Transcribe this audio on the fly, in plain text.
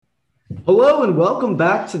Hello and welcome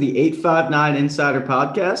back to the 859 Insider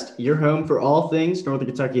Podcast, your home for all things Northern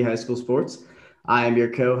Kentucky high school sports. I am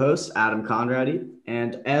your co-host, Adam Conradi,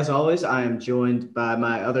 and as always, I am joined by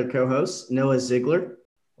my other co-host, Noah Ziegler.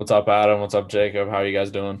 What's up, Adam? What's up, Jacob? How are you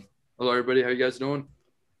guys doing? Hello, everybody. How you guys doing?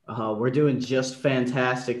 We're doing just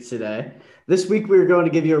fantastic today. This week, we're going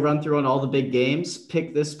to give you a run-through on all the big games,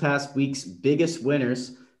 pick this past week's biggest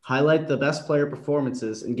winners, highlight the best player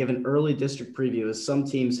performances, and give an early district preview as some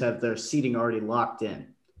teams have their seating already locked in.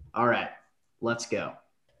 All right, let's go.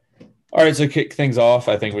 All right, so kick things off,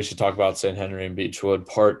 I think we should talk about St. Henry and Beechwood.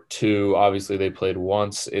 Part two, obviously they played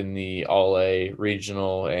once in the All-A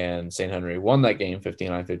Regional, and St. Henry won that game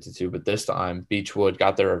 59-52, but this time Beechwood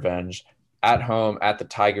got their revenge at home at the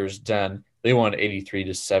Tigers' Den. They won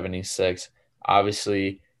 83-76.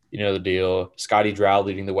 Obviously, you know the deal. Scotty Drow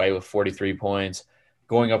leading the way with 43 points.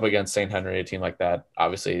 Going up against St. Henry, a team like that,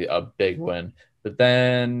 obviously a big win. But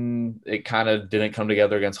then it kind of didn't come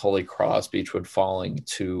together against Holy Cross, Beechwood falling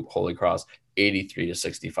to Holy Cross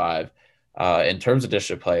 83-65. In terms of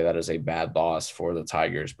district play, that is a bad loss for the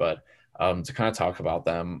Tigers. But to kind of talk about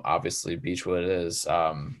them, obviously Beechwood is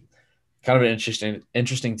kind of an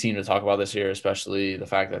interesting team to talk about this year, especially the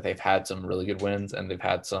fact that they've had some really good wins and they've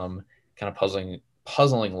had some kind of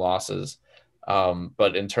puzzling losses.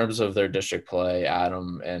 But in terms of their district play,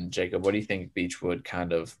 Adam and Jacob, what do you think Beechwood how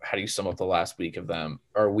do you sum up the last week of them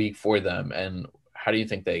or week for them? And how do you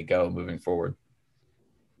think they go moving forward?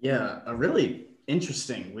 Yeah, a really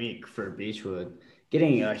interesting week for Beechwood.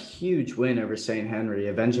 Getting a huge win over St. Henry,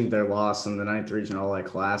 avenging their loss in the Ninth Region All-A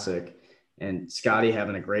Classic. And Scotty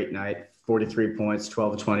having a great night, 43 points,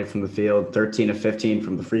 12 of 20 from the field, 13 of 15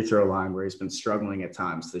 from the free throw line, where he's been struggling at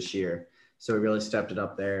times this year. So he really stepped it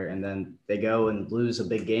up there. And then they go and lose a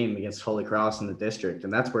big game against Holy Cross in the district.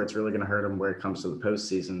 And that's where it's really going to hurt them where it comes to the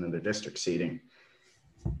postseason and their district seeding.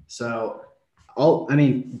 So,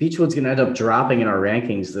 Beechwood's going to end up dropping in our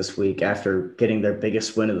rankings this week after getting their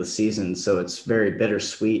biggest win of the season. So it's very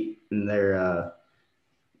bittersweet in their the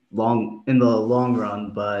long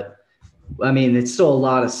run. But, it's still a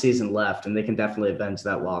lot of season left, and they can definitely avenge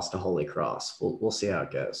that loss to Holy Cross. We'll see how it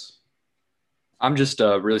goes. I'm just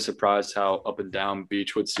really surprised how up and down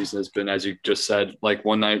Beechwood's season has been. As you just said, like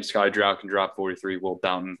one night Sky Drow can drop 43, Will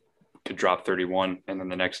Downton could drop 31, and then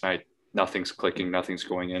the next night nothing's clicking, nothing's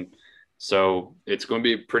going in. So it's going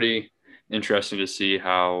to be pretty interesting to see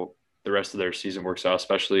how the rest of their season works out,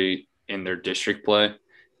 especially in their district play,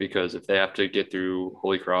 because if they have to get through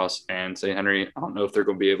Holy Cross and St. Henry, I don't know if they're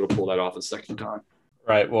going to be able to pull that off a second time.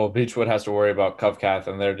 Right. Well, Beechwood has to worry about Covcath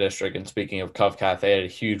and their district. And speaking of Covcath, they had a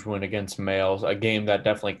huge win against Males, a game that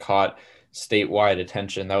definitely caught statewide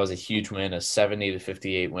attention. That was a huge win, a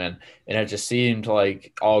 70-58 win. And it just seemed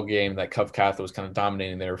like all game that Covcath was kind of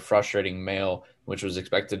dominating their frustrating Male, which was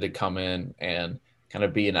expected to come in and kind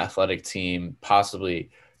of be an athletic team, possibly.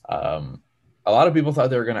 A lot of people thought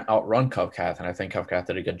they were going to outrun Covcath, and I think Covcath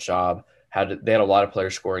did a good job. They had a lot of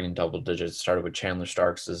players scoring in double digits. Started with Chandler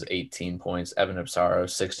Starks' 18 points, Evan Ipsaro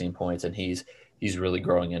 16 points, and he's really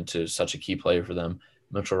growing into such a key player for them.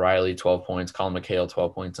 Mitchell Riley 12 points, Colin McHale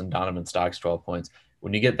 12 points, and Donovan Stocks 12 points.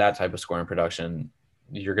 When you get that type of scoring production,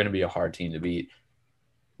 you're going to be a hard team to beat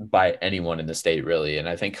by anyone in the state, really. And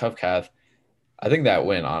I think Covcath, I think that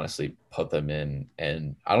win honestly put them in,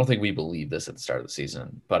 and I don't think we believed this at the start of the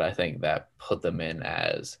season, but I think that put them in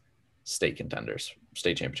as state contenders,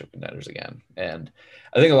 state championship contenders again. And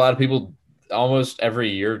I think a lot of people almost every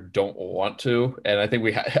year don't want to, and I think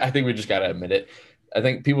we just got to admit it. I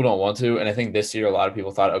think people don't want to, and I think this year a lot of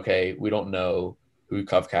people thought, okay, we don't know who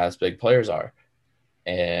Covcath's big players are.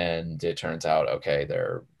 And it turns out, okay,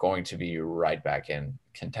 they're going to be right back in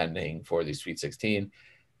contending for the Sweet 16.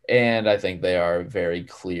 And I think they are very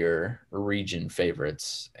clear region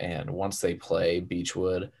favorites. And once they play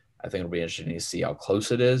Beechwood, I think it'll be interesting to see how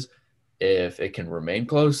close it is. If it can remain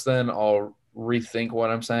close, then I'll rethink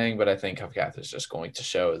what I'm saying. But I think Covcath is just going to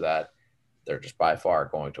show that they're just by far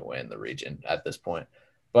going to win the region at this point.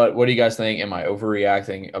 But what do you guys think? Am I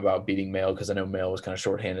overreacting about beating Male? Because I know Male was kind of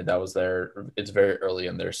shorthanded. It's very early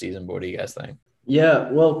in their season. But what do you guys think? Yeah,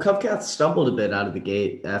 well, Covcath stumbled a bit out of the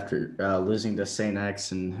gate after losing to St.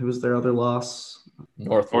 X, and who was their other loss?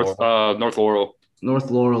 North Laurel. North Laurel. North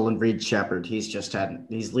Laurel and Reed Shepherd.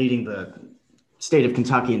 He's leading the state of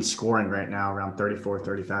Kentucky in scoring right now, around 34,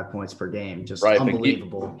 35 points per game. Just right,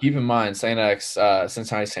 unbelievable. Keep in mind, Cincinnati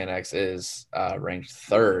St. X is ranked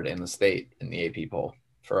third in the state in the AP poll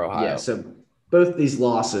for Ohio. Yeah, so both these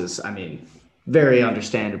losses, very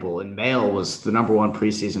understandable. And Male was the number one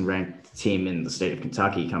preseason ranked team in the state of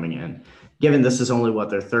Kentucky coming in. Given this is only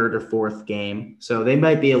their third or fourth game, so they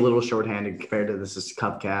might be a little shorthanded compared to this is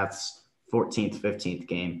Covcath's 14th, 15th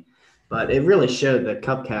game. But it really showed that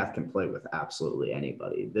Cupcath can play with absolutely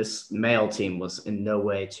anybody. This male team was in no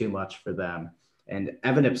way too much for them. And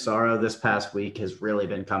Evan Ipsaro this past week has really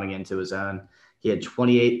been coming into his own. He had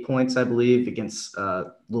 28 points, I believe, against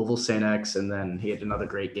Louisville St. X, and then he had another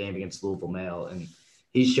great game against Louisville Male. And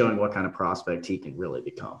he's showing what kind of prospect he can really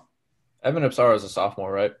become. Evan Ipsaro is a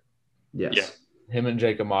sophomore, right? Yes. Yeah. Him and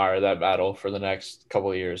Jacob Meyer, that battle for the next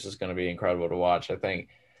couple of years is going to be incredible to watch. I think,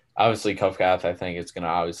 obviously, Cupcath, I think it's going to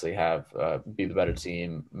obviously have be the better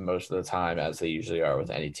team most of the time, as they usually are with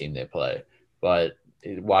any team they play. But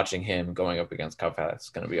watching him going up against Cupcath is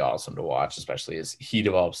going to be awesome to watch, especially as he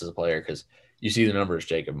develops as a player, because you see the numbers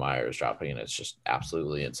Jacob Meyer is dropping, and it's just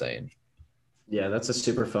absolutely insane. Yeah, that's a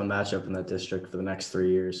super fun matchup in that district for the next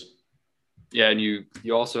 3 years. Yeah, and you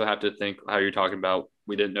also have to think how you're talking about.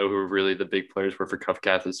 We didn't know who really the big players were for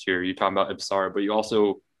Cupcath this year. You're talking about Ipsara, but you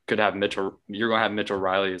also could have Mitchell. You're going to have Mitchell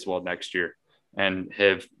Riley as well next year, and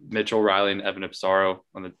have Mitchell Riley and Evan Ipsaro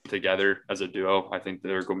together as a duo. I think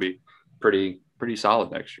they're going to be pretty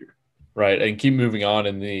solid next year. Right, and keep moving on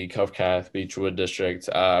in the Cupcath Beechwood district.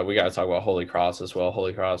 We got to talk about Holy Cross as well.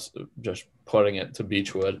 Holy Cross just putting it to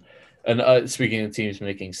Beechwood. And speaking of teams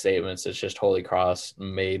making statements, it's just Holy Cross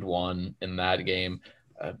made one in that game,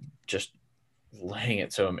 just laying it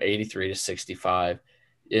to them 83-65.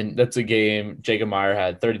 And that's a game. Jacob Meyer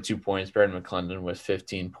had 32 points, Baron McClendon with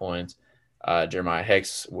 15 points, Jeremiah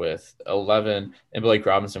Hicks with 11, and Blake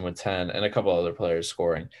Robinson with 10, and a couple other players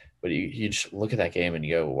scoring. But you just look at that game and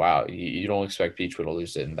you go, wow, you don't expect Beechwood to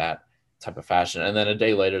lose it in that type of fashion. And then a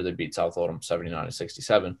day later, they beat South Oldham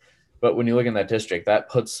 79-67. But when you look in that district, that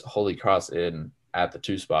puts Holy Cross in at the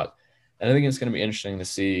 2 spot. And I think it's going to be interesting to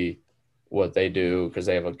see what they do, because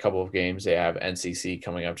they have a couple of games. They have NCC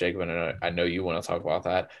coming up, Jacob, and I know you want to talk about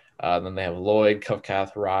that. Then they have Lloyd,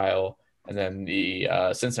 Cupcath, Ryle, and then the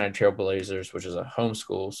Cincinnati Trailblazers, which is a home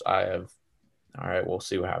school. So all right, we'll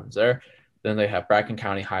see what happens there. Then they have Bracken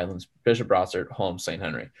County, Highlands, Bishop Brossart, Holmes, St.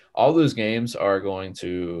 Henry. All those games are going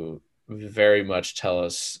to very much tell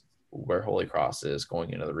us where Holy Cross is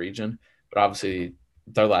going into the region. But obviously,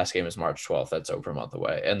 their last game is March 12th. That's over a month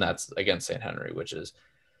away. And that's against St. Henry, which is,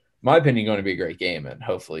 in my opinion, going to be a great game. And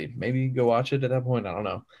hopefully, maybe go watch it at that point. I don't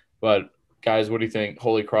know. But, guys, what do you think?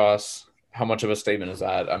 Holy Cross, how much of a statement is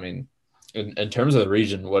that? I mean, in terms of the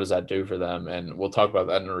region, what does that do for them? And we'll talk about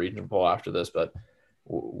that in a region poll after this. But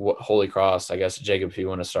Holy Cross, I guess, Jacob, if you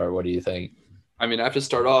want to start, what do you think? I mean, I have to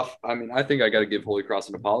start off. I mean, I think I got to give Holy Cross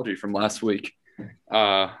an apology from last week.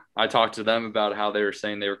 I talked to them about how they were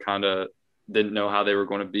saying they were kind of didn't know how they were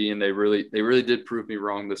going to be, and they really did prove me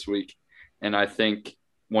wrong this week. And I think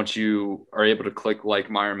once you are able to click like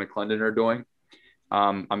Meyer and McClendon are doing,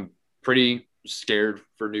 I'm pretty scared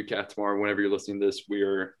for Newcat tomorrow. Whenever you're listening to this, we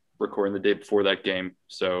are recording the day before that game.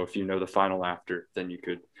 So if you know the final after, then you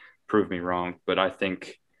could prove me wrong. But I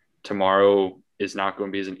think tomorrow is not going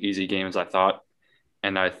to be as an easy game as I thought.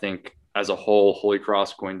 And I think as a whole, Holy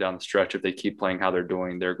Cross going down the stretch, if they keep playing how they're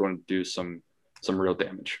doing, they're going to do some real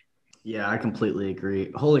damage. Yeah, I completely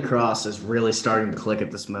agree. Holy Cross is really starting to click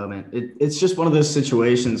at this moment. It's just one of those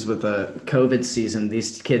situations with a COVID season.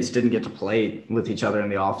 These kids didn't get to play with each other in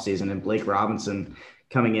the offseason, and Blake Robinson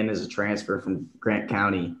coming in as a transfer from Grant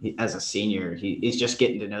County as a senior, he's just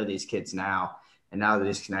getting to know these kids now. And now that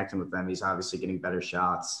he's connecting with them, he's obviously getting better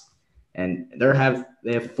shots. And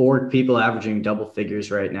they have 4 people averaging double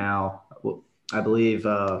figures right now. I believe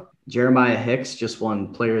Jeremiah Hicks just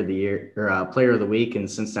won Player of the Year or Player of the Week in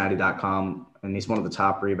Cincinnati.com, and he's one of the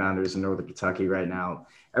top rebounders in Northern Kentucky right now.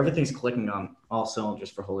 Everything's clicking on all cylinders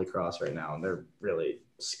for Holy Cross right now, and they're really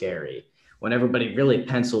scary. When everybody really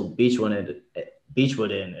penciled Beechwood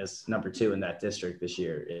in as number 2 in that district this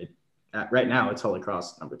year, right now it's Holy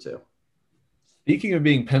Cross number 2. Speaking of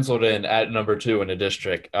being penciled in at number 2 in a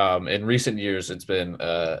district, in recent years, it's been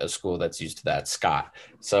a school that's used to that, Scott.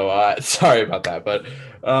 So sorry about that. But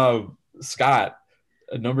Scott,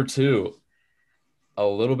 number 2, a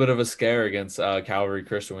little bit of a scare against Calvary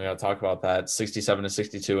Christian. We got to talk about that,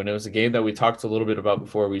 67-62. And it was a game that we talked a little bit about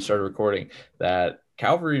before we started recording, that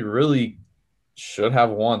Calvary really should have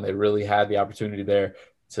won. They really had the opportunity there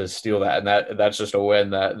to steal that. And that's just a win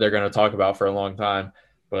that they're going to talk about for a long time.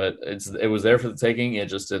 But it was there for the taking. It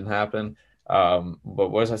just didn't happen. But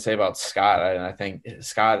what does I say about Scott? And I think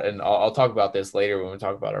Scott, and I'll talk about this later when we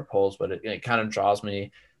talk about our polls, but it kind of draws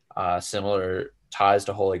me similar ties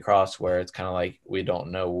to Holy Cross, where it's kind of like we don't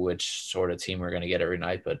know which sort of team we're going to get every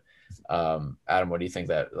night. But Adam, what do you think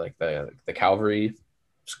that, like, the Calvary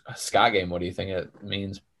Scott game, what do you think it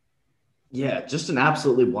means? Yeah, just an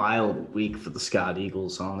absolutely wild week for the Scott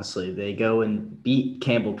Eagles, honestly. They go and beat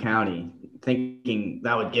Campbell County thinking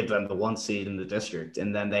that would give them the 1 seed in the district.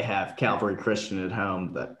 And then they have Calvary Christian at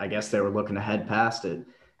home that I guess they were looking to head past it.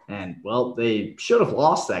 And, well, they should have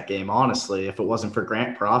lost that game, honestly, if it wasn't for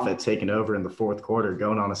Grant Profit taking over in the fourth quarter,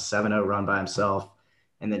 going on a 7-0 run by himself.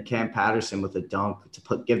 And then Cam Patterson with a dunk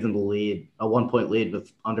to give them the lead, a 1-point lead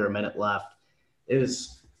with under a minute left. It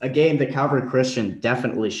was a game that Calvary Christian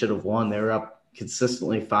definitely should have won. They were up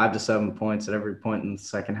consistently 5 to 7 points at every point in the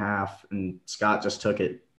second half, and Scott just took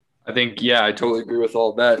it. I think, yeah, I totally agree with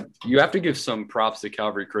all that. You have to give some props to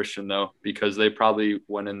Calvary Christian, though, because they probably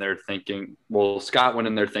went in there thinking, well, Scott went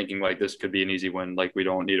in there thinking like this could be an easy win. Like we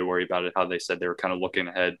don't need to worry about it. How they said they were kind of looking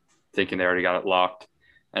ahead, thinking they already got it locked.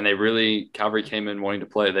 And Calvary came in wanting to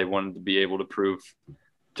play. They wanted to be able to prove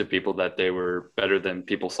to people that they were better than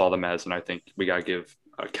people saw them as. And I think we got to give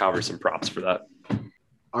Calvary some props for that.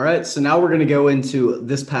 All right. So now we're going to go into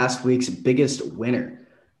this past week's biggest winner.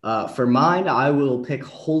 For mine, I will pick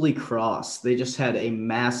Holy Cross. They just had a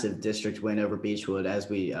massive district win over Beechwood, as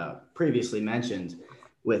we previously mentioned,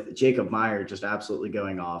 with Jacob Meyer just absolutely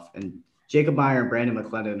going off. And Jacob Meyer and Brandon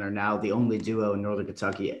McClendon are now the only duo in Northern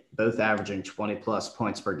Kentucky, both averaging 20-plus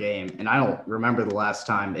points per game. And I don't remember the last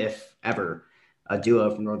time, if ever, a duo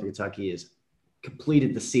from Northern Kentucky has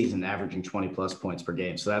completed the season averaging 20-plus points per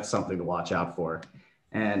game. So that's something to watch out for.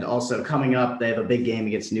 And also coming up, they have a big game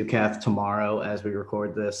against Newcath tomorrow as we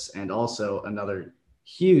record this, and also another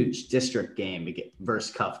huge district game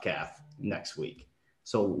versus Covcath next week.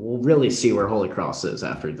 So we'll really see where Holy Cross is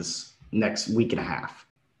after this next week and a half.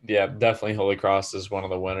 Yeah, definitely Holy Cross is one of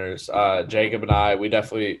the winners. Jacob and I, we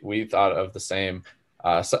thought of the same,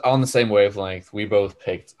 so on the same wavelength. We both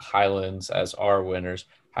picked Highlands as our winners.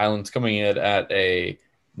 Highlands coming in at a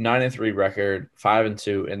 9-3 record,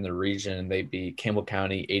 5-2 in the region. They beat Campbell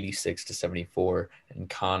County 86-74 and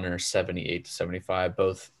Connor 78-75.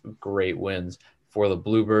 Both great wins for the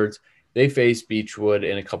Bluebirds. They face Beechwood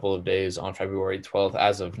in a couple of days on February 12th.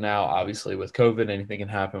 As of now, obviously with COVID, anything can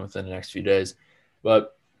happen within the next few days,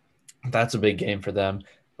 but that's a big game for them.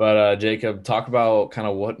 But Jacob, talk about kind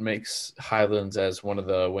of what makes Highlands as one of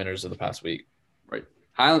the winners of the past week. Right.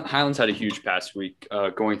 Highlands had a huge past week,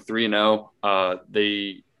 going 3-0.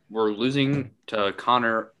 They were losing to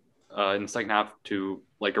Connor in the second half to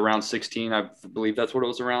like around 16. I believe that's what it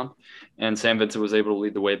was around. And Sam Vincent was able to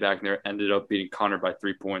lead the way back there, ended up beating Connor by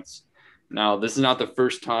 3 points. Now, this is not the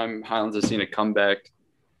first time Highlands has seen a comeback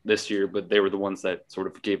this year, but they were the ones that sort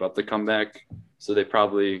of gave up the comeback. So they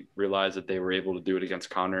probably realized that they were able to do it against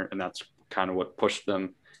Connor, and that's kind of what pushed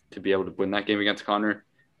them to be able to win that game against Connor.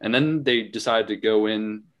 And then they decided to go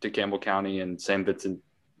in to Campbell County, and Sam Vincent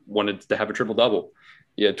wanted to have a triple-double.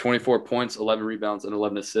 He had 24 points, 11 rebounds, and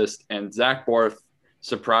 11 assists. And Zach Barth,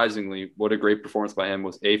 surprisingly, what a great performance by him,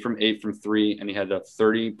 was 8 from 8 from 3, and he had a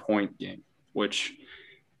 30-point game, which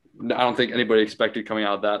I don't think anybody expected coming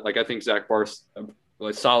out of that. Like, I think Zach Barth's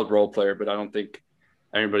a solid role player, but I don't think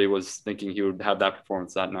anybody was thinking he would have that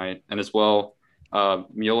performance that night. And as well,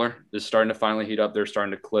 Mueller is starting to finally heat up. They're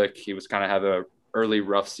starting to click. He was kind of have a early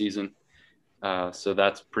rough season. So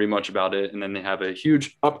that's pretty much about it. And then they have a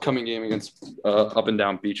huge upcoming game against up and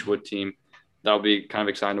down Beechwood team. That'll be kind of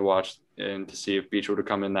exciting to watch and to see if Beechwood will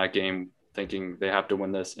come in that game thinking they have to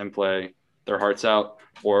win this and play their hearts out,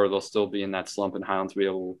 or they'll still be in that slump and Highlands will be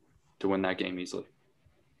able to win that game easily.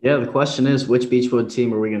 Yeah, the question is, which Beechwood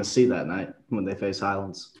team are we going to see that night when they face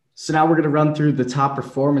Highlands? So now we're going to run through the top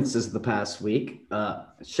performances of the past week.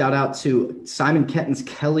 Shout out to Simon Kenton's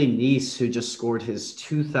Kelly Neese, who just scored his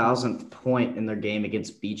 2,000th point in their game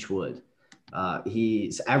against Beechwood.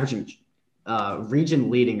 He's averaging region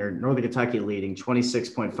leading, or Northern Kentucky leading,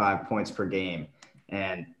 26.5 points per game.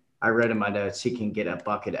 And I read in my notes he can get a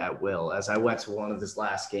bucket at will, as I went to one of his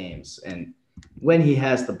last games. And when he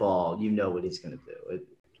has the ball, you know what he's going to do.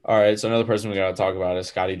 All right, so another person we got to talk about is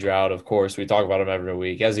Scotty Drought. Of course, we talk about him every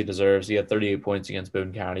week, as he deserves. He had 38 points against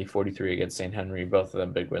Boone County, 43 against St. Henry, both of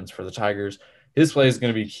them big wins for the Tigers. His play is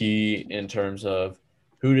going to be key in terms of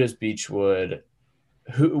which Beechwood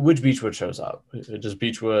shows up. Does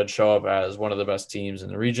Beechwood show up as one of the best teams in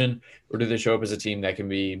the region, or do they show up as a team that can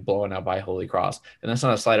be blown out by Holy Cross? And that's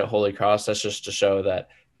not a slight at Holy Cross. That's just to show that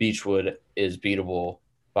Beechwood is beatable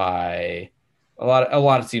by a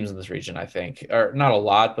lot of teams in this region, I think. Or not a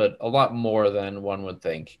lot, but a lot more than one would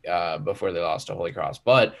think before they lost to Holy Cross.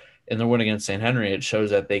 But in their win against St. Henry, it shows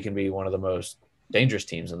that they can be one of the most dangerous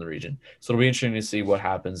teams in the region. So it'll be interesting to see what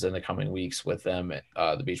happens in the coming weeks with them,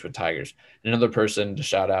 the Beechwood Tigers. And another person to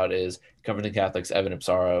shout out is Covington Catholic's Evan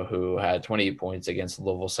Ipsaro, who had 28 points against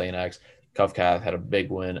Louisville St. X. Covcath had a big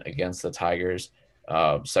win against the Tigers,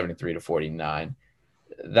 73-49.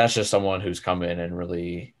 That's just someone who's come in and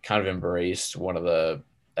really kind of embraced one of the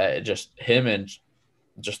just him and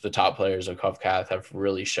just the top players of CovCath have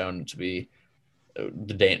really shown to be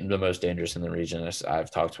the most dangerous in the region, as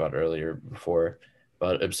I've talked about earlier before.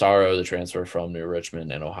 But Ibsaro, the transfer from New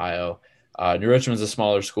Richmond in Ohio, New Richmond's a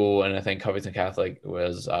smaller school, and I think Covington Catholic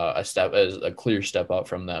was a clear step up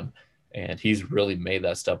from them. And he's really made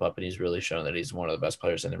that step up, and he's really shown that he's one of the best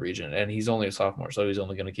players in the region. And he's only a sophomore, so he's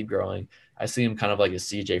only going to keep growing. I see him kind of like a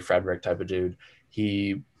CJ Frederick type of dude.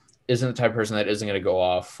 He isn't the type of person that isn't going to go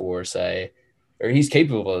off for, say, or he's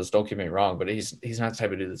capable of this, don't get me wrong, but he's not the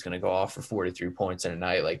type of dude that's going to go off for 43 points in a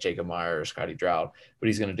night like Jacob Meyer or Scotty Drought, but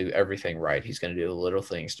he's going to do everything right. He's going to do the little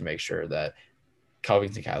things to make sure that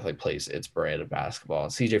Covington Catholic plays its brand of basketball.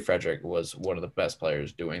 And CJ Frederick was one of the best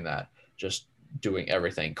players doing that, just doing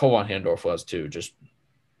everything. Kovan Handorf was too, just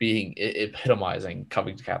epitomizing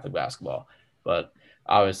Covington Catholic basketball. But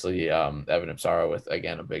obviously, Evan Ibsaro with,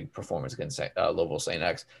 again, a big performance against Louisville St.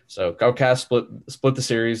 X. So GovCath split the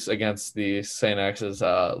series against the St. X's,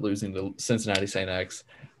 losing to Cincinnati St. X.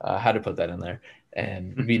 Had to put that in there,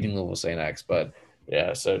 and beating Louisville St. X. But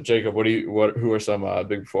yeah, so Jacob, who are some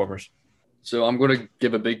big performers? So I'm going to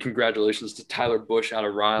give a big congratulations to Tyler Bush out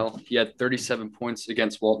of Ryle. He had 37 points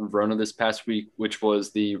against Walton Verona this past week, which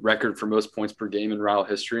was the record for most points per game in Ryle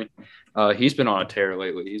history. He's been on a tear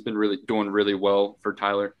lately. He's been doing really well for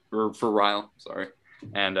Ryle. Sorry.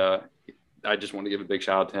 And I just want to give a big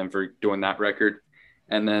shout out to him for doing that record.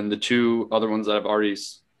 And then the two other ones that I've already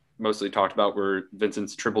mostly talked about were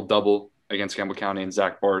Vincent's triple-double against Campbell County and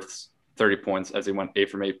Zach Barth's 30 points as he went 8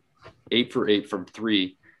 for 8 from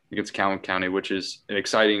 3 against Campbell County, which is an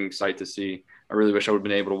exciting sight to see. I really wish I would have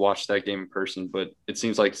been able to watch that game in person, but it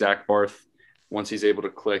seems like Zach Barth, once he's able to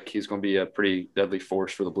click, he's going to be a pretty deadly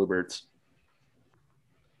force for the Bluebirds.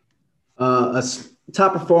 A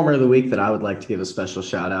top performer of the week that I would like to give a special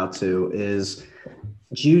shout out to is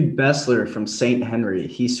Jude Bessler from St. Henry.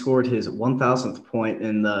 He scored his 1,000th point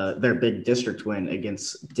in their big district win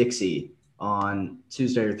against Dixie on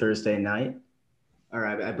Tuesday or Thursday night, or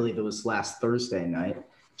I believe it was last Thursday night.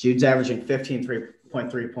 Jude's averaging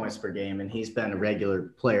 15.3 points per game, and he's been a regular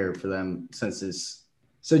player for them since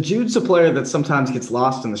So Jude's a player that sometimes gets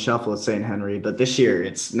lost in the shuffle at St. Henry, but this year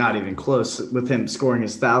it's not even close with him scoring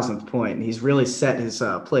his 1,000th point, and he's really set his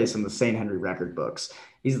place in the St. Henry record books.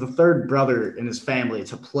 He's the third brother in his family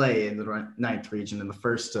to play in the ninth region and the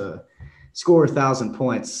first to score 1,000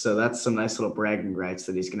 points, so that's some nice little bragging rights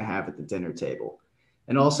that he's going to have at the dinner table.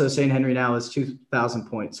 And also, St. Henry now has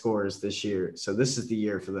 2,000-point scorers this year, so this is the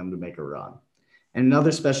year for them to make a run. And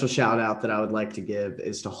another special shout-out that I would like to give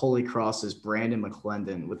is to Holy Cross's Brandon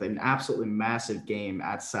McClendon with an absolutely massive game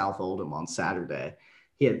at South Oldham on Saturday.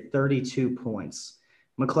 He had 32 points.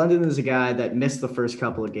 McClendon is a guy that missed the first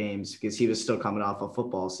couple of games because he was still coming off a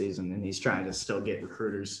football season, and he's trying to still get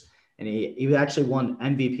recruiters. And he actually won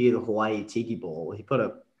MVP of the Hawaii Tiki Bowl.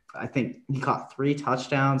 I think he caught 3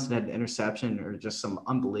 touchdowns and had an interception or just some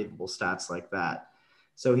unbelievable stats like that.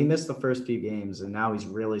 So he missed the first few games, and now he's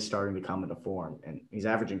really starting to come into form. And he's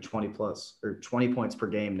averaging 20 points per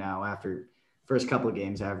game now after first couple of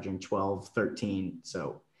games averaging 12, 13.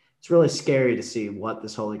 So it's really scary to see what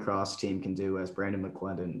this Holy Cross team can do as Brandon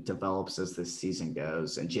McClendon develops as this season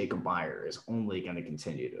goes. And Jacob Meyer is only going to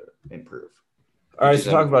continue to improve. All right,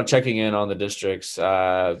 so talk about checking in on the districts.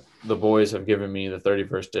 The boys have given me the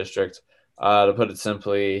 31st district. To put it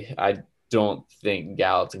simply, I don't think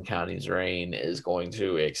Gallatin County's reign is going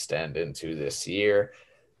to extend into this year.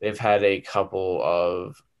 They've had a couple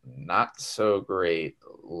of not so great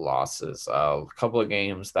losses, a couple of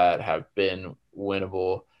games that have been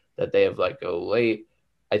winnable that they have let go late.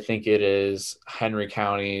 I think it is Henry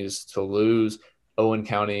County's to lose. Owen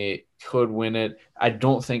County could win it. I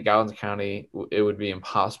don't think Gallatin County, it would be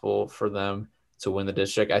impossible for them to win the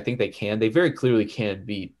district. I think they can. They very clearly can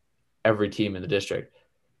beat every team in the district,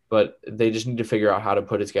 but they just need to figure out how to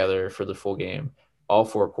put it together for the full game, all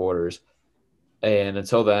 4 quarters. And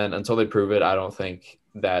until then, until they prove it, I don't think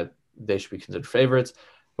that they should be considered favorites.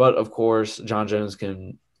 But, of course, John Jones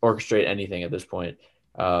can orchestrate anything at this point.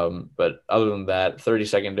 But other than that,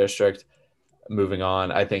 32nd district, moving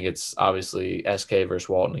on, I think it's obviously SK versus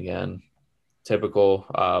Walton again. Typical.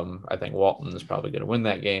 I think Walton is probably going to win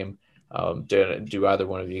that game. Do either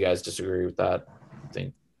one of you guys disagree with that?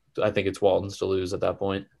 I think it's Walton's to lose at that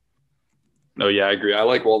point. No, yeah, I agree. I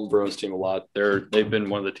like Walton Bruins team a lot. They've been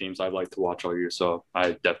one of the teams I'd like to watch all year, so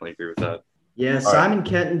I definitely agree with that. Yeah, Simon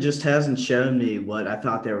Kenton just hasn't shown me what I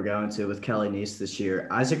thought they were going to with Kelly Neese this year.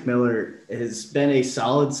 Isaac Miller has been a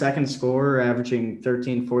solid second scorer, averaging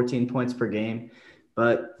 13, 14 points per game.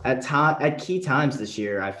 But at key times this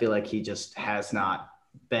year, I feel like he just has not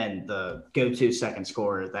been the go-to second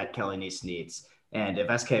scorer that Kelly Neese needs. And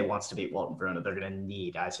if SK wants to beat Walton Verona, they're going to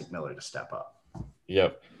need Isaac Miller to step up.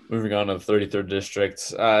 Yep. Moving on to the 33rd district.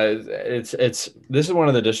 This is one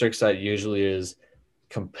of the districts that usually is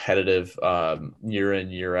competitive year in,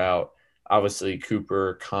 year out. Obviously,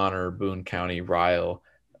 Cooper, Connor, Boone County, Ryle,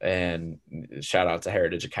 and shout out to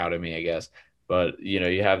Heritage Academy, I guess. But,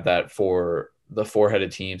 you have that for the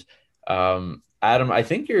four-headed teams. Adam, I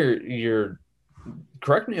think you're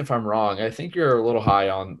correct me if I'm wrong. I think you're a little high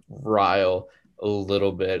on Ryle a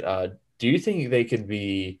little bit. Do you think they could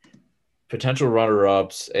be potential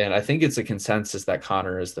runner-ups? And I think it's a consensus that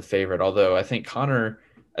Connor is the favorite, although I think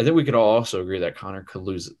we could all also agree that Connor could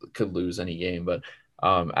lose any game. But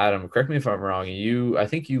Adam, correct me if I'm wrong. I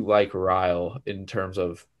think you like Ryle in terms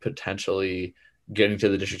of potentially getting to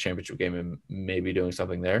the district championship game and maybe doing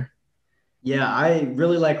something there. Yeah, I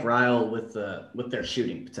really like Ryle with their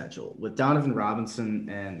shooting potential. With Donovan Robinson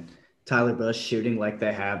and Tyler Bush shooting like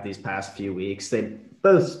they have these past few weeks, they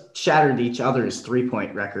both shattered each other's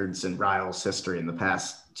three-point records in Ryle's history in the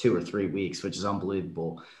past 2 or 3 weeks, which is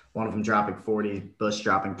unbelievable. One of them dropping 40, Bush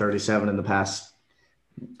dropping 37 in the past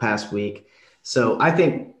week. So I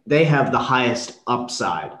think they have the highest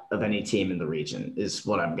upside of any team in the region is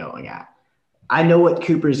what I'm going at. I know what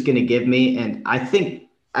Cooper's going to give me, and I think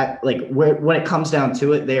when it comes down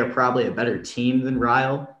to it, they are probably a better team than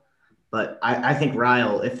Ryle. But I think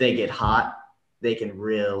Ryle, if they get hot, they can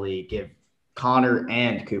really give Connor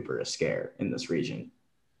and Cooper a scare in this region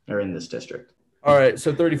or in this district. All right,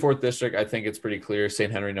 so 34th district, I think it's pretty clear.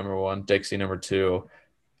 St. Henry number 1, Dixie number 2,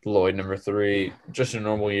 Lloyd number 3. Just a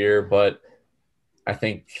normal year, but I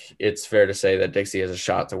think it's fair to say that Dixie has a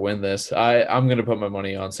shot to win this. I'm going to put my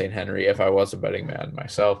money on St. Henry if I was a betting man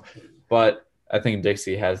myself, but I think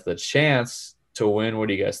Dixie has the chance to win. What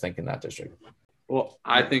do you guys think in that district? Well,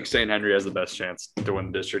 I think St. Henry has the best chance to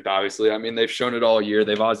win the district, obviously. I mean, they've shown it all year.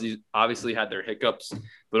 They've obviously had their hiccups,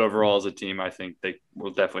 but overall as a team, I think they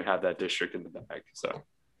will definitely have that district in the bag. So,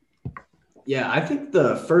 yeah, I think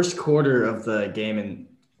the first quarter of the game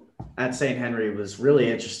at St. Henry was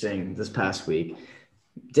really interesting this past week.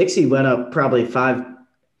 Dixie went up probably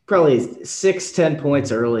 6-10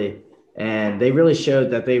 points early, and they really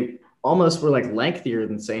showed that they almost were like lengthier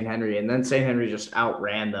than St. Henry, and then St. Henry just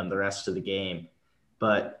outran them the rest of the game.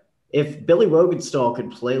 But if Billy Wogenstall could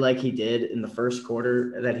play like he did in the first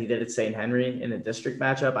quarter that he did at St. Henry in a district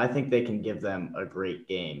matchup, I think they can give them a great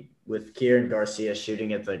game. With Kieran Garcia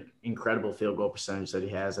shooting at the incredible field goal percentage that he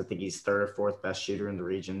has, I think he's 3rd or 4th best shooter in the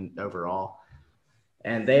region overall.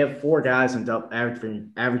 And they have 4 guys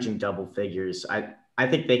averaging double figures. I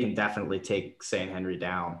think they can definitely take St. Henry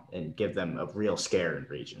down and give them a real scare in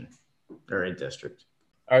region or in district.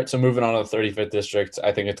 All right, so moving on to the 35th district,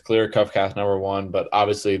 I think it's clear Covcath number 1, but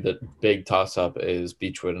obviously the big toss-up is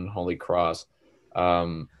Beechwood and Holy Cross.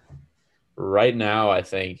 Right now, I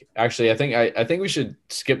think we should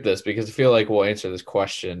skip this because I feel like we'll answer this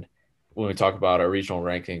question when we talk about our regional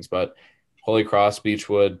rankings. But Holy Cross,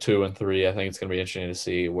 Beechwood, 2 and 3, I think it's going to be interesting to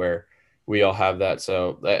see where we all have that.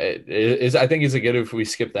 So I think it's a good if we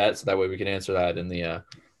skip that, so that way we can answer that in the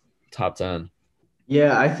top 10.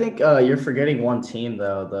 Yeah, I think you're forgetting one team,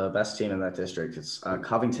 though, the best team in that district. It's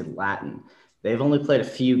Covington Latin. They've only played a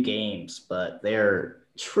few games, but they're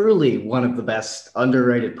truly one of the best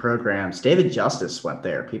underrated programs. David Justice went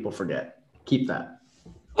there. People forget. Keep that.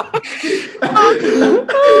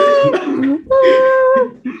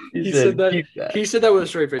 He said that with a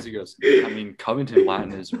straight face. He goes, I mean, Covington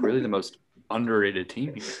Latin is really the most underrated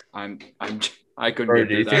team here. I couldn't get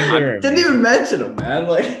through that. I didn't even mention him, man.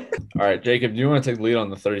 All right, Jacob, do you want to take the lead on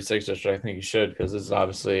the 36th district? I think you should, because this is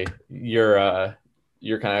obviously your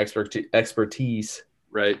kind of expertise.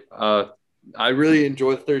 Right. I really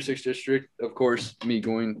enjoy the 36th district. Of course, me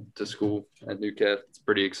going to school at Newcath, it's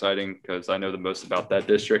pretty exciting because I know the most about that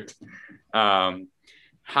district.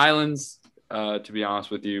 Highlands, to be honest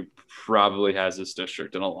with you, probably has this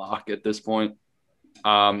district in a lock at this point.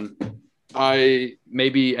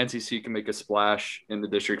 Maybe NCC can make a splash in the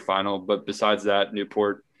district final, but besides that,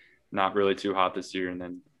 Newport not really too hot this year, and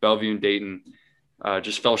then Bellevue and Dayton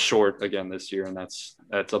just fell short again this year, and that's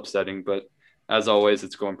upsetting. But as always,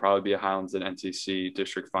 it's going to probably be a Highlands and NCC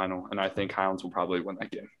district final, and I think Highlands will probably win that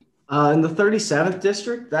game. In the 37th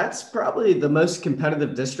district, that's probably the most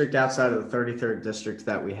competitive district outside of the 33rd district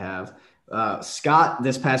that we have. Scott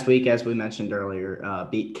this past week, as we mentioned earlier,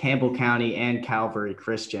 beat Campbell County and Calvary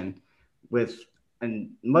Christian with a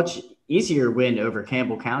much easier win over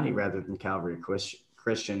Campbell County rather than Calvary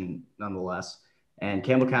Christian nonetheless. And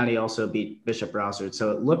Campbell County also beat Bishop Brossard.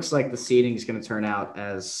 So it looks like the seeding is going to turn out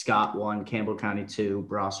as Scott 1, Campbell County 2,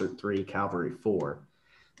 Brossard 3, Calvary 4.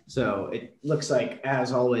 So it looks like,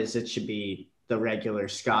 as always, it should be the regular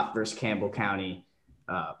Scott versus Campbell County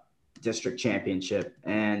district championship.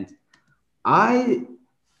 And I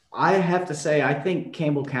have to say, I think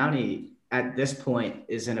Campbell County at this point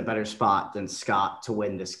is in a better spot than Scott to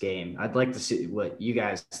win this game. I'd like to see what you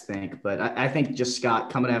guys think, but I think just Scott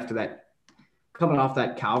coming off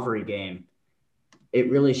that Calvary game, it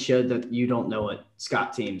really showed that you don't know what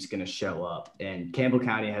Scott team's going to show up. And Campbell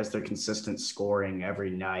County has their consistent scoring every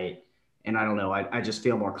night. And I don't know, I just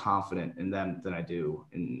feel more confident in them than I do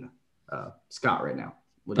in Scott right now.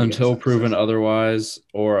 Until proven otherwise,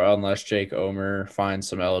 or unless Jake Omer finds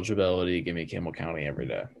some eligibility, give me Campbell County every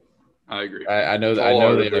day. I agree. I know they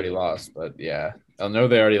already lost, but yeah, I know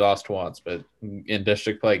they already lost once, but in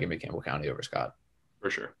district play, give me Campbell County over Scott.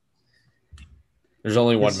 For sure. There's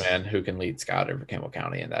only one man who can lead Scott over Campbell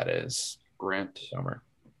County, and that is Grant Omer.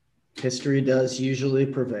 History does usually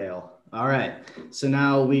prevail. All right, so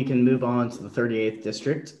now we can move on to the 38th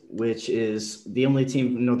district, which is the only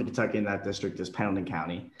team from Northern Kentucky in that district is Pendleton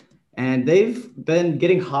County. And they've been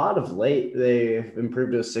getting hot of late. They've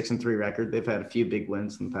improved to a 6-3 record. They've had a few big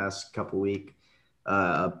wins in the past couple weeks.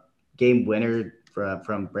 Game winner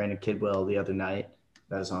from Brandon Kidwell the other night.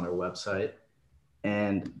 That is on our website.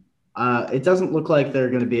 And it doesn't look like they're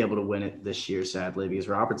going to be able to win it this year, sadly, because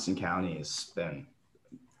Robertson County has been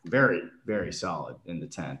very, very solid in the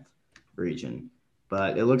 10th region.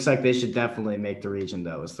 But it looks like they should definitely make the region,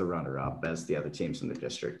 though, as the runner-up, as the other teams in the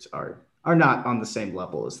district are not on the same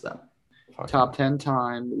level as them. Top 10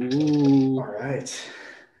 time. Ooh. All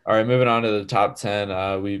right, moving on to the top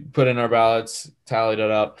 10. We put in our ballots, tallied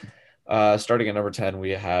it up. Starting at number 10,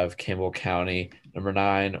 we have Campbell County. Number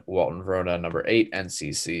 9, Walton Verona. Number 8,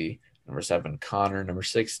 NCC. Number 7, Connor. Number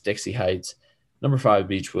 6, Dixie Heights. Number 5,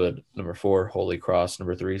 Beechwood. Number 4, Holy Cross.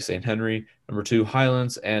 Number 3, St. Henry. Number 2,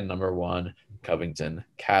 Highlands. And number 1, Covington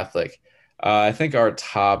Catholic. I think our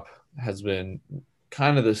top has been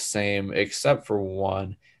kind of the same, except for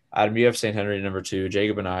one. Adam, you have St. Henry at number 2.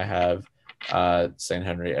 Jacob and I have St.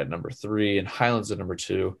 Henry at number 3 and Highlands at number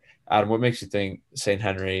 2. Adam, what makes you think St.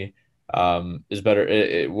 Henry is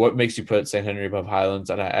better? What makes you put St. Henry above Highlands?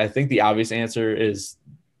 And I think the obvious answer is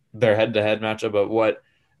their head-to-head matchup, but what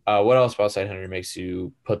else about St. Henry makes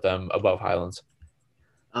you put them above Highlands?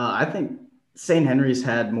 I think St. Henry's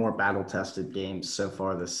had more battle-tested games so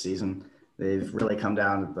far this season. They've really come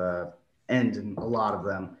down at the end in a lot of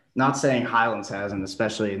them. Not saying Highlands hasn't,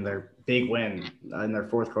 especially in their big win in their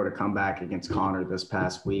fourth quarter comeback against Connor this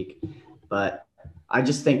past week. But I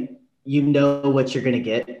just think you know what you're going to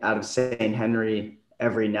get out of St. Henry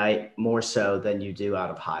every night, more so than you do out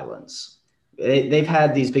of Highlands. They've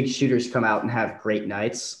had these big shooters come out and have great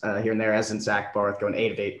nights here and there, as in Zach Barth going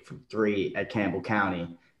 8 of 8 from 3 at Campbell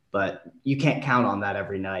County. But you can't count on that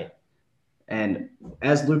every night. And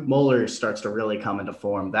as Luke Moeller starts to really come into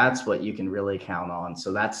form, that's what you can really count on.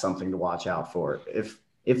 So that's something to watch out for. If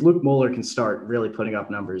Luke Moeller can start really putting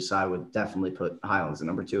up numbers, I would definitely put Highlands at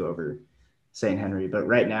number 2 over St. Henry. But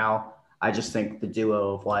right now, I just think the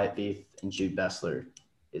duo of Wyatt Beath and Jude Bessler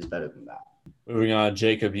is better than that. Moving on,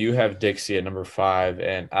 Jacob, you have Dixie at number 5,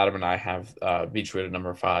 and Adam and I have Beechwood at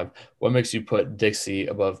number 5. What makes you put Dixie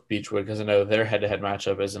above Beechwood? Because I know their head-to-head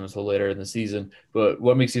matchup isn't until later in the season, but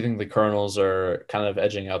what makes you think the Colonels are kind of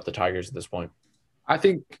edging out the Tigers at this point? I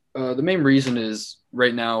think the main reason is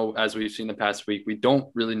right now, as we've seen the past week, we don't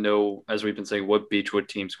really know, as we've been saying, what Beechwood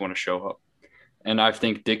teams want to show up. And I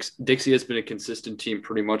think Dixie has been a consistent team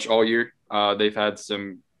pretty much all year. They've had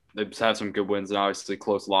some good wins and obviously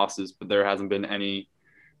close losses, but there hasn't been any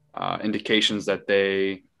indications that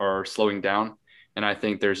they are slowing down. And I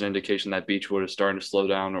think there's an indication that Beechwood is starting to slow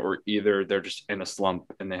down, or either they're just in a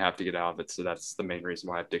slump and they have to get out of it. So that's the main reason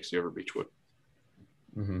why I have Dixie over Beechwood.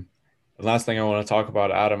 Mm-hmm. The last thing I want to talk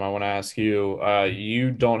about, Adam, I want to ask you, you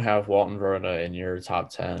don't have Walton Verona in your top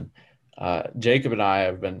 10. Jacob and I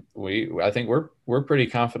have been, I think we're pretty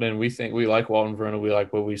confident. We think we like Walton Verona. We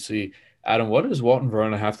like what we see. Adam, what does Walton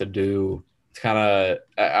Verona have to do to kind of,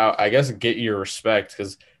 I guess, get your respect?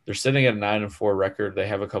 Because they're sitting at a 9-4 record. They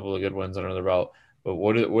have a couple of good wins under their belt. But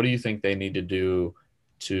what do you think they need to do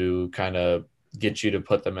to kind of get you to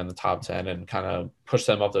put them in the top 10 and kind of push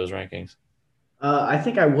them up those rankings? I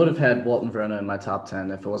think I would have had Walton Verona in my top 10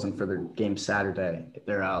 if it wasn't for their game Saturday.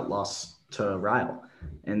 Their loss to Ryle.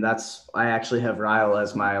 And I actually have Ryle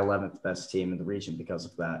as my 11th best team in the region because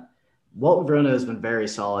of that. Walton Verona has been very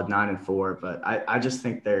solid, 9-4, but I just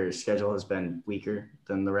think their schedule has been weaker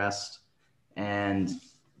than the rest, and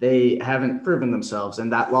they haven't proven themselves.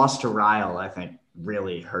 And that loss to Ryle, I think,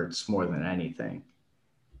 really hurts more than anything.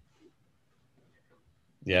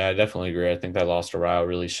 Yeah, I definitely agree. I think that loss to Ryle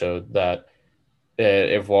really showed that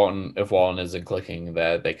if Walton isn't clicking,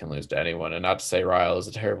 that they can lose to anyone. And not to say Ryle is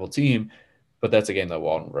a terrible team, but that's a game that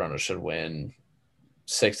Walton Verona should win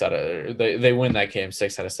they win that game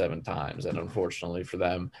 6 out of 7 times. And unfortunately for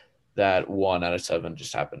them, that 1 out of 7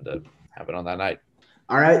 just happened to happen on that night.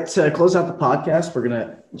 All right, to close out the podcast, we're going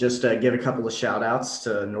to just give a couple of shout outs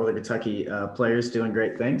to Northern Kentucky players doing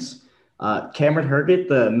great things. Cameron Herget,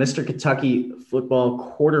 the Mr. Kentucky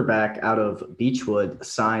football quarterback out of Beechwood,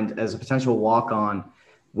 signed as a potential walk-on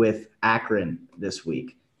with Akron this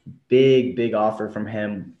week. Big offer from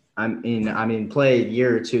him. I mean, play a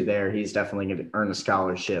year or two there. He's definitely going to earn a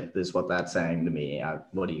scholarship, is what that's saying to me.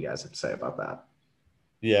 What do you guys have to say about that?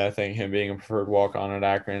 Yeah, I think him being a preferred walk-on at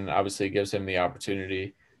Akron obviously gives him the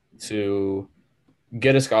opportunity to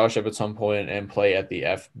get a scholarship at some point and play at the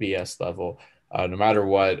FBS level. No matter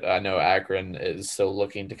what, I know Akron is still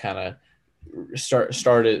looking to kind of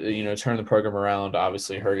start it, turn the program around.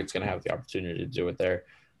 Obviously, Herget's going to have the opportunity to do it there.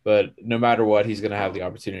 But no matter what, he's going to have the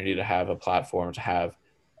opportunity to have a platform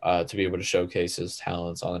to be able to showcase his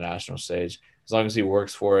talents on the national stage as long as he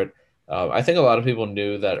works for it. I think a lot of people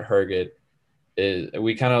knew that Herget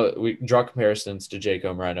we draw comparisons to Jake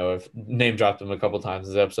Omer. I know I've name dropped him a couple times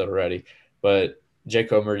in this episode already, but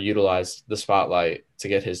Jake Omer utilized the spotlight to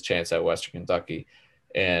get his chance at Western Kentucky,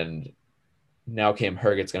 and now Cam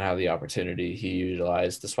Herget's going to have the opportunity. He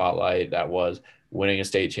utilized the spotlight that was winning a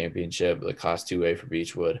state championship, the Class 2A for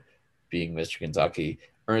Beechwood, being Mr. Kentucky,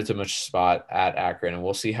 earns him a spot at Akron, and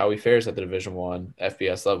we'll see how he fares at the Division I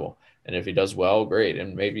FBS level. And if he does well, great,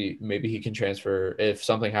 and maybe he can transfer. If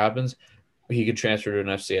something happens, he could transfer to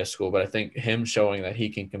an FCS school. But I think him showing that he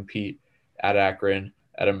can compete at Akron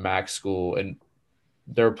at a MAC school, and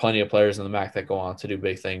there are plenty of players in the MAC that go on to do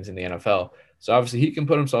big things in the NFL. So obviously he can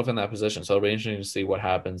put himself in that position. So it'll be interesting to see what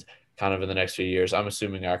happens kind of in the next few years. I'm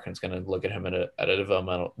assuming Akron's going to look at him at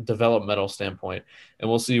a developmental standpoint, and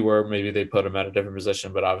we'll see where maybe they put him at a different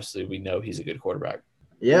position. But obviously we know he's a good quarterback.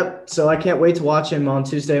 Yep. So I can't wait to watch him on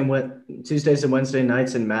Tuesdays and Wednesday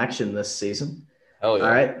nights in Maction this season. Hell yeah.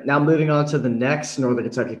 All right. Now moving on to the next Northern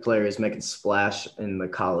Kentucky player who's making splash in the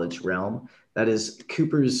college realm. That is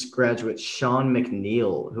Cooper's graduate Sean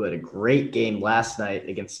McNeil, who had a great game last night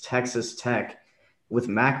against Texas Tech with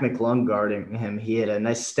Mac McClung guarding him. He had a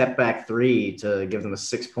nice step back 3 to give them a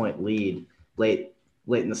 6-point lead late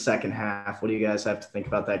in the second half. What do you guys have to think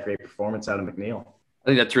about that great performance out of McNeil? I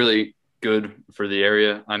think that's really good for the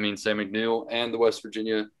area. I mean, Sam McNeil and the West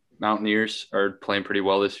Virginia Mountaineers are playing pretty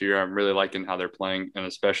well this year. I'm really liking how they're playing, and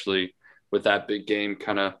especially with that big game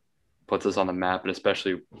kind of puts us on the map, and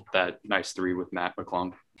especially that nice 3 with Matt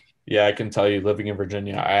McClung. Yeah, I can tell you, living in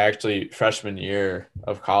Virginia, I actually, freshman year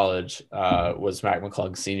of college was Mac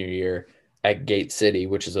McClung's senior year at Gate City,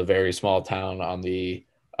 which is a very small town on the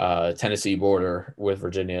Tennessee border with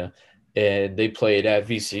Virginia. And they played at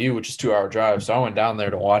VCU, which is a 2-hour drive. So I went down there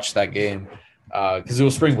to watch that game because it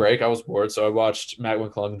was spring break. I was bored. So I watched Mac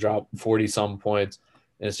McClung drop 40-some points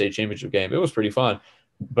in a state championship game. It was pretty fun.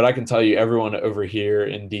 But I can tell you, everyone over here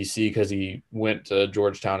in D.C., because he went to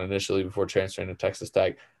Georgetown initially before transferring to Texas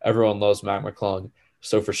Tech, everyone loves Mac McClung.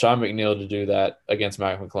 So for Sean McNeil to do that against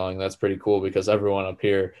Mac McClung, that's pretty cool because everyone up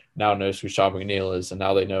here now knows who Sean McNeil is, and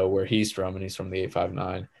now they know where he's from, and he's from the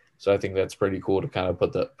 859. So I think that's pretty cool to kind of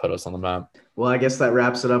put us on the map. Well, I guess that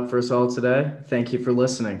wraps it up for us all today. Thank you for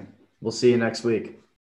listening. We'll see you next week.